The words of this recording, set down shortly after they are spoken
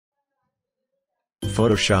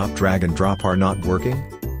Photoshop drag and drop are not working?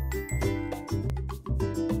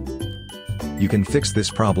 You can fix this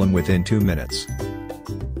problem within 2 minutes.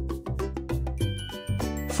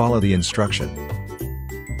 Follow the instruction.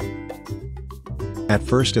 At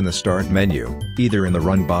first, in the Start menu, either in the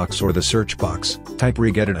Run box or the Search box, type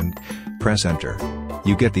regedit and press Enter.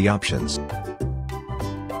 You get the options.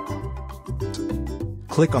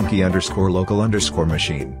 Click on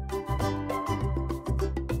key_local_machine.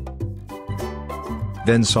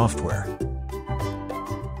 Then Software.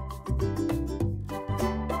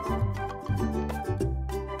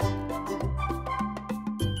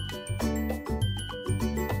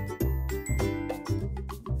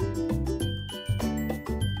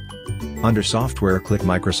 Under Software, click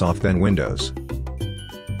Microsoft, then Windows.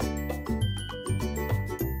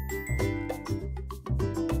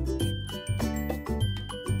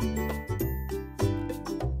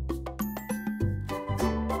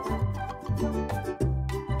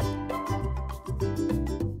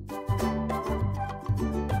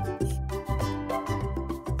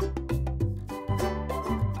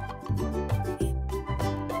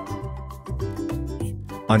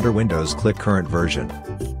 Under Windows, click Current Version.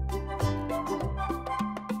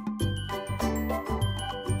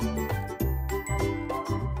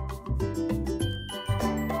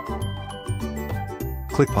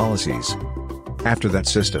 Click Policies. After that,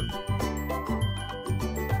 System.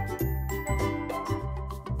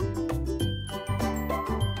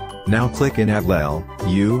 Now click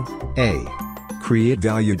EnavleLUA. Create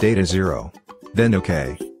value data 0. Then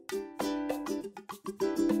OK.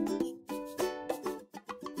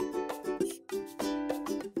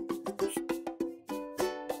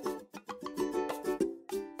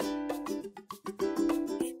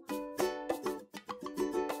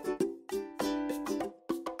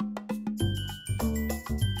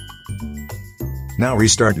 Now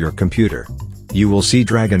restart your computer. You will see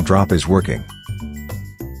drag and drop is working.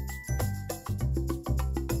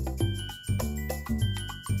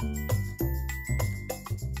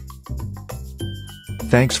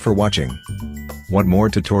 Thanks for watching. Want more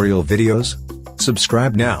tutorial videos?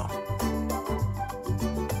 Subscribe now.